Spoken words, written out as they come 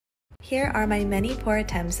Here are my many poor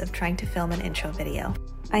attempts of trying to film an intro video.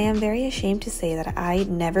 I am very ashamed to say that I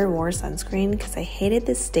never wore sunscreen because I hated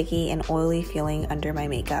the sticky and oily feeling under my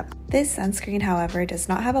makeup. This sunscreen, however, does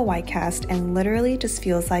not have a white cast and literally just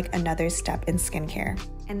feels like another step in skincare.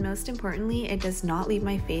 And most importantly, it does not leave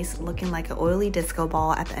my face looking like an oily disco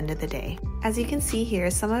ball at the end of the day. As you can see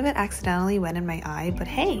here, some of it accidentally went in my eye, but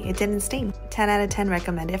hey, it didn't sting. 10 out of 10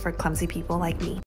 recommended for clumsy people like me.